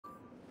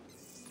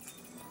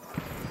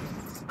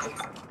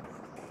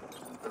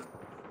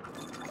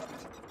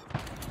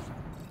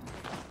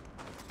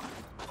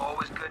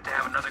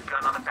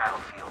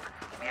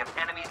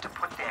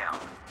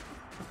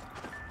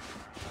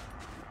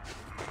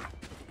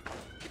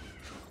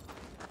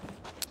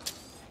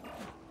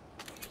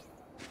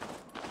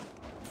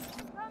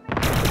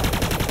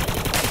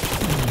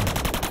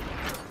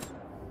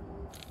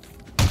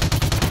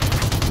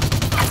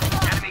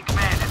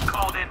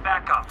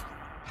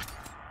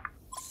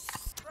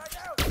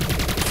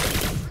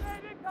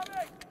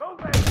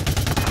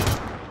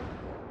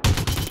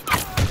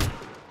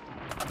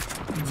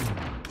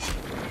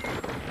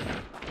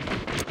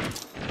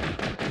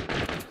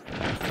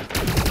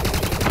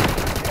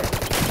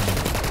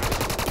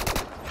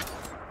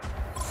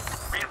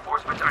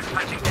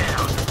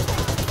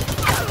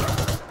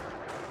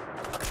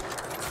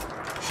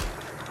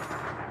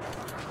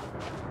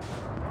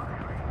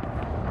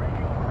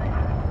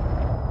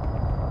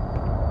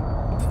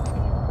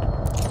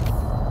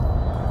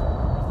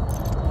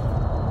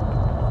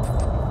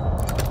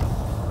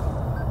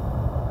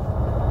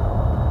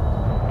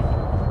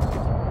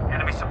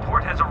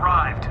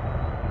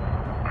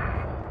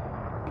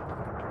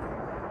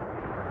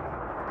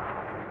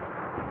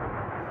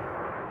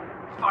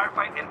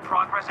firefight in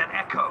progress at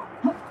Echo.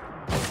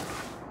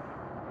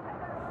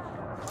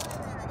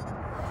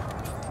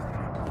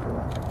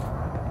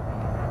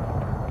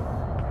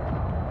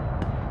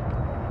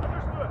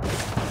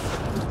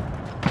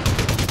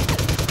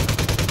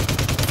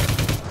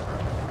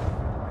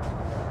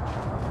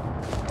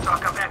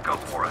 Stock up Echo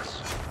for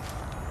us.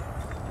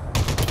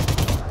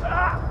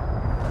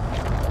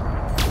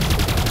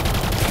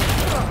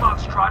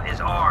 Foxtrot is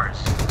ours.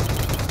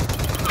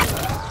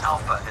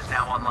 Alpha is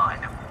now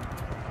online.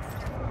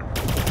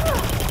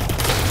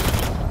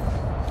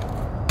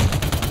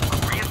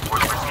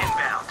 Reinforcements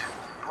inbound.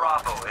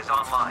 Bravo is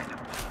online.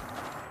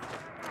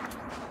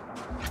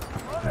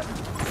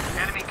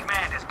 Enemy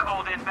command has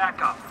called in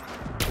backup.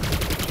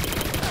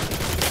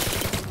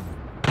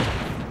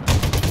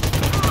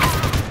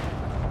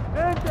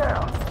 Man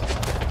down!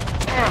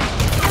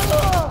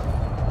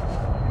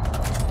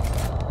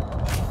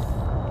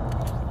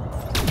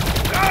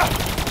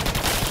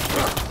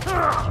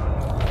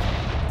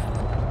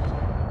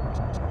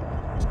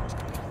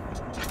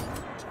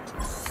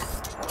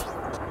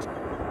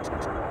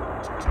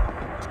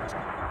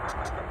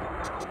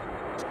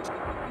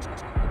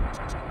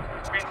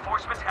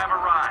 Reinforcements have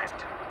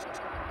arrived.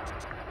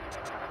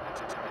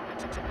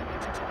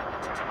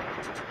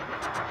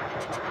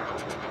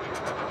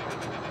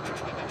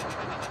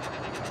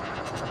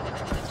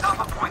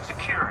 Alpha point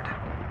secured.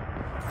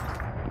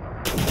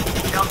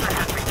 Delta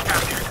has been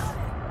captured.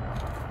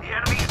 The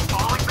enemy is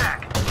falling back.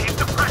 Keep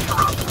the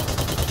pressure up.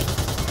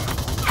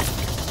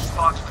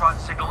 Foxtrot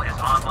signal is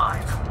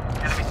online.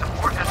 Enemy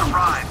support has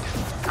arrived.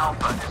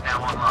 Alpha is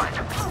now online.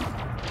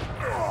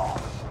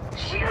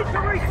 Shield to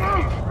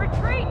regroup!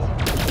 Retreat!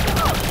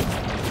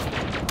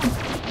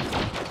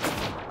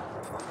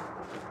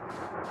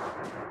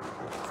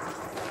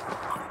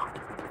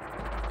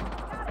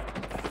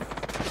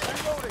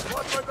 Reloading,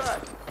 watch my back!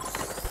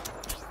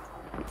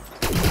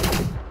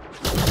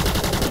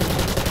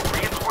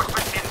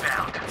 Reinforcements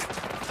inbound.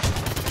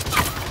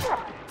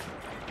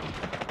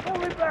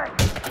 Pulling back!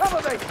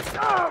 Cover me!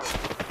 No!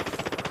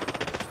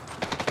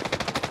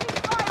 He's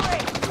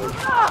firing!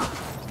 Ah!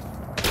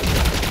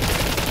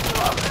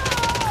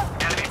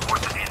 Enemy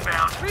forces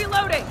inbound.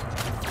 Reloading!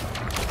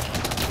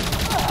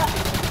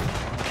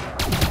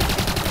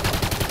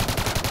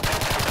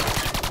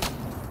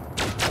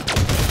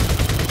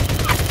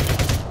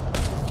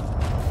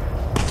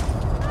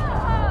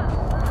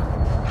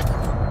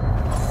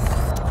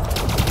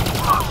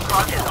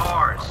 Foxtrot is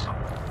ours.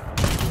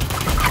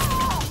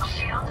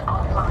 Shield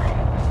offline.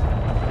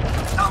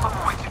 Alpha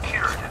point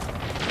secured.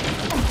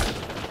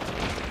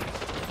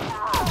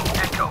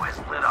 Echo has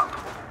lit up.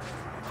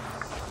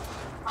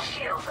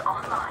 Shield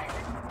online.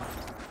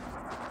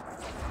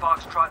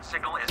 Foxtrot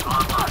signal is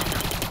online.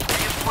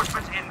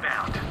 Reinforcements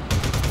inbound.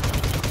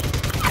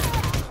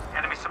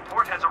 Enemy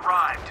support has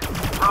arrived.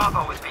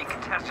 Bravo is being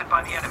contested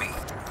by the enemy.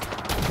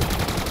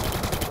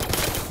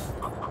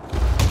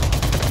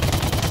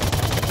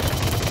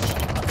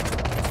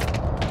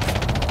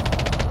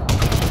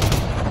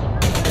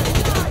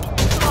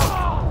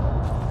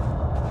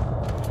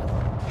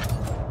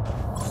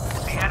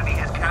 The enemy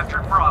has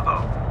captured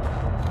Bravo.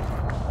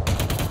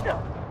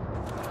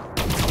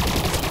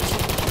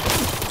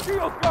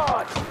 Shield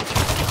guard!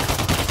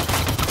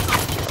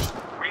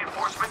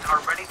 Reinforcements are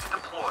ready to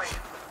deploy.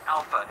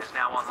 Alpha is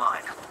now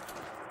online.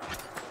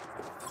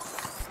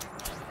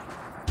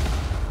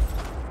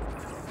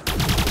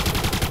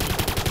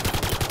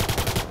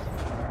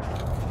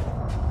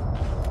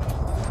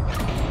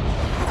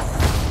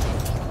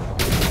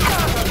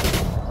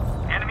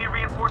 Enemy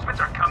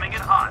reinforcements are coming in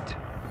hot.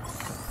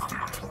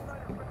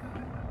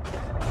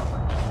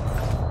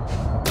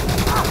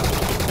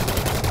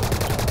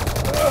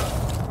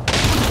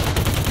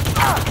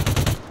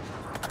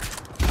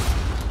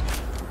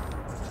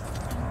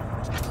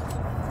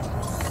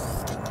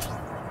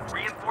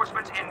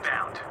 Reinforcements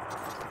inbound.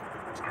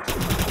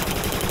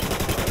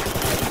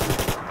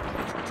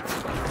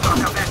 Stock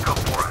up Echo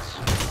for us.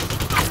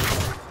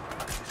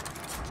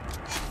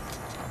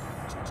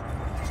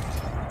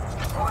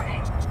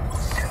 Warning.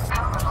 Soon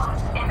power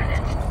loss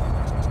imminent.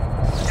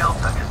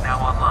 Delta is now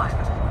online.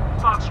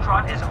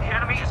 Foxtrot is... The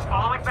enemy is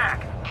falling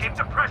back. Keep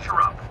the pressure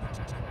up.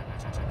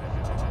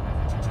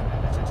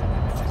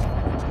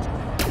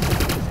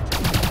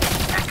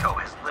 Echo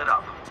is lit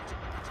up.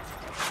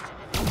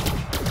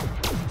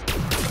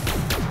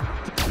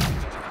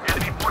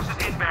 Enemy forces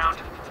inbound.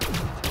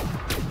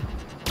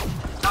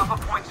 Alpha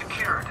point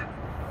secured.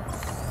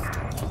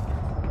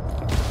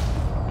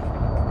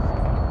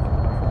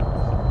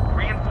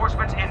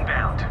 Reinforcements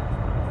inbound.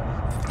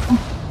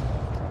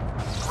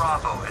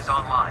 Bravo is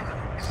online.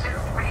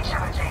 Soon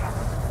recharging.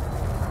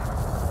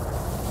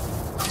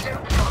 Soon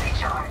fully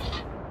charged.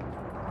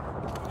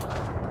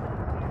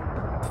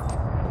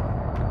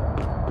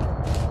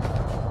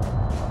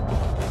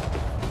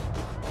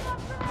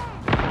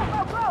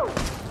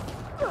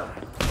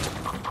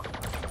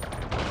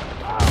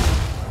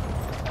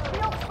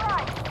 Field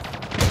strike!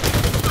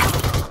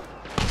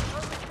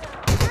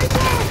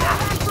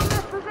 From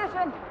this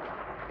position!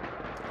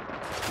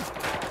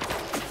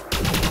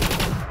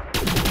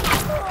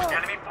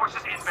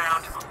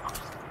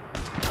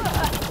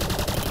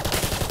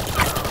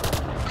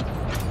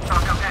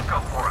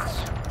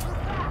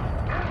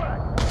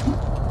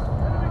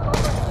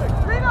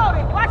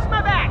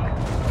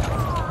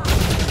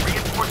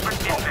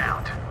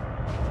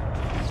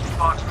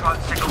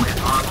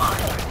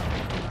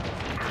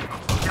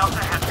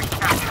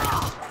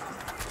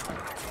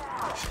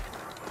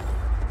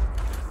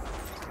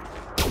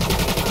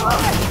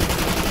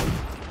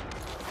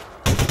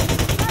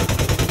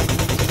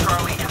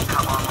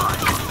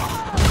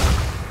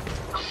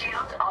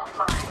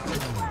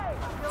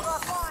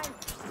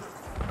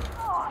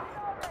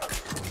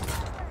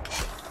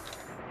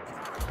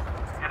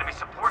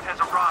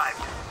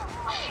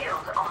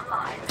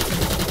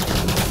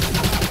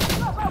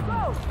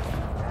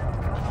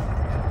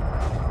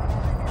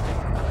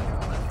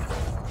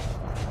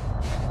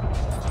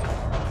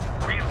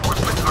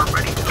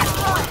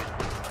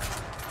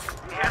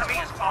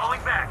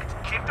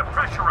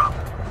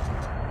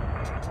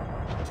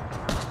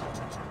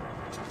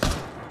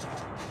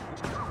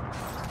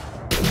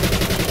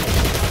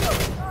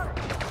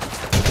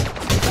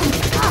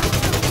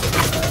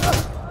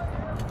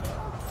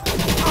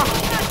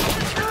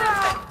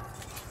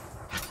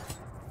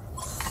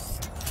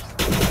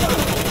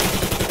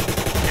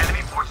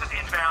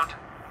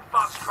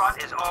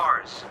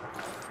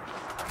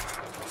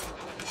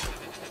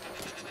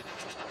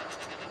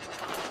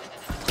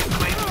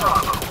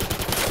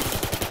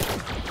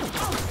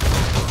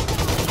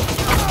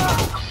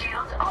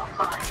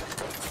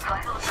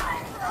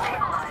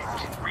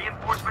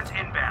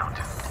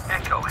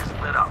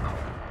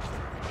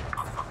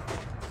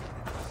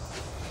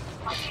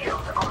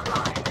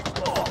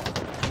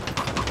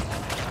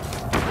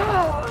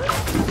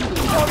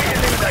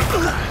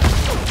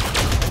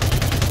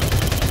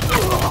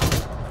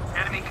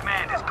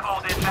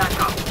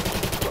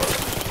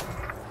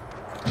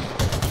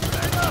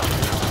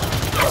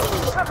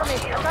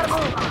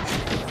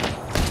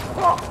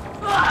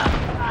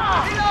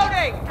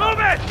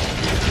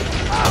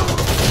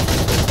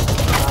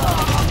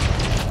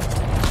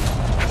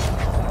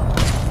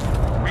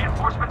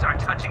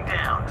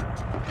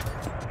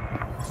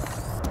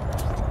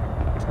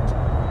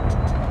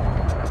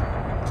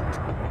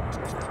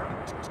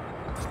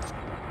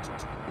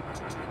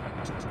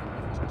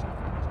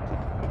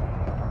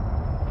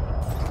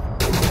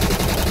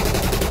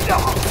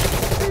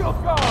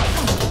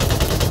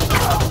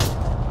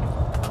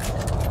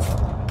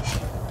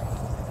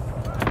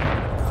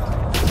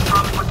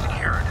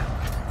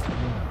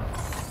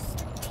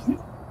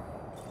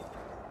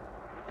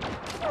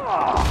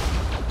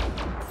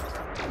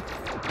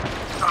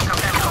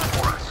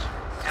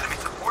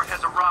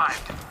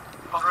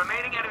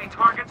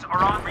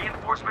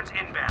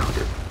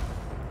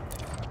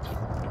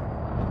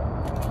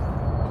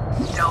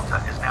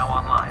 Delta is now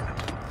online.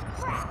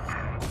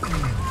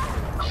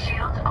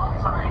 Shield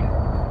offline.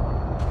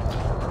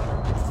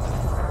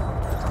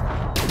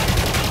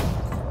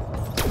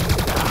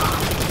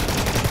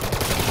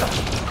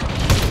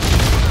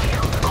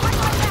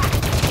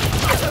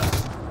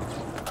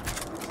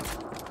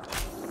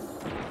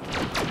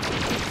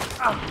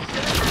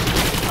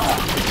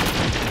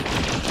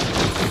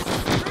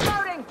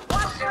 Reloading!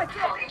 Watch my Suit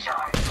fully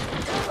charged.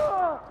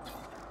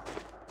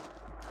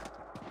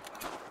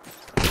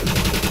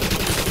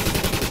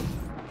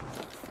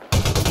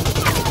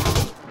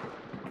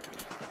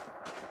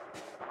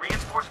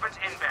 Reinforcements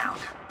inbound.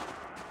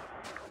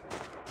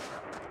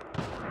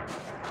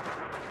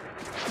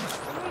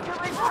 Need to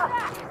recall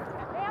back!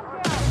 Man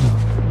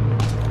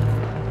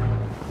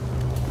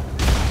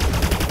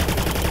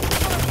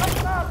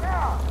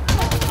down!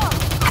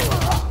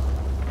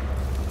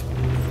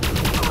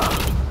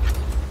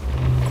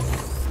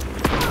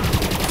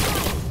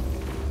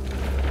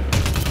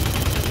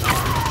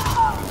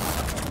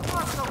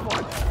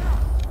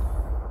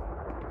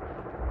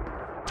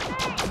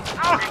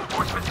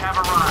 Reinforcements have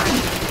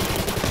arrived.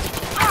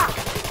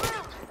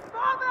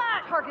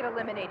 Target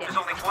eliminated. There's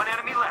only one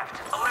enemy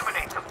left.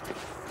 Eliminate them.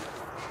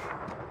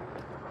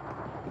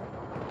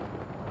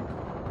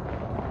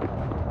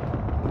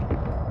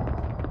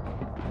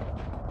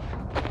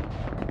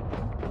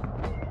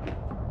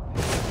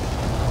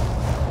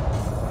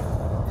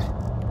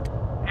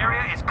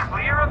 Area is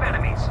clear of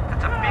enemies.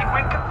 That's a big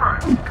win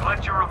confirmed.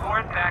 Collect your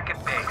reward back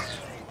at base.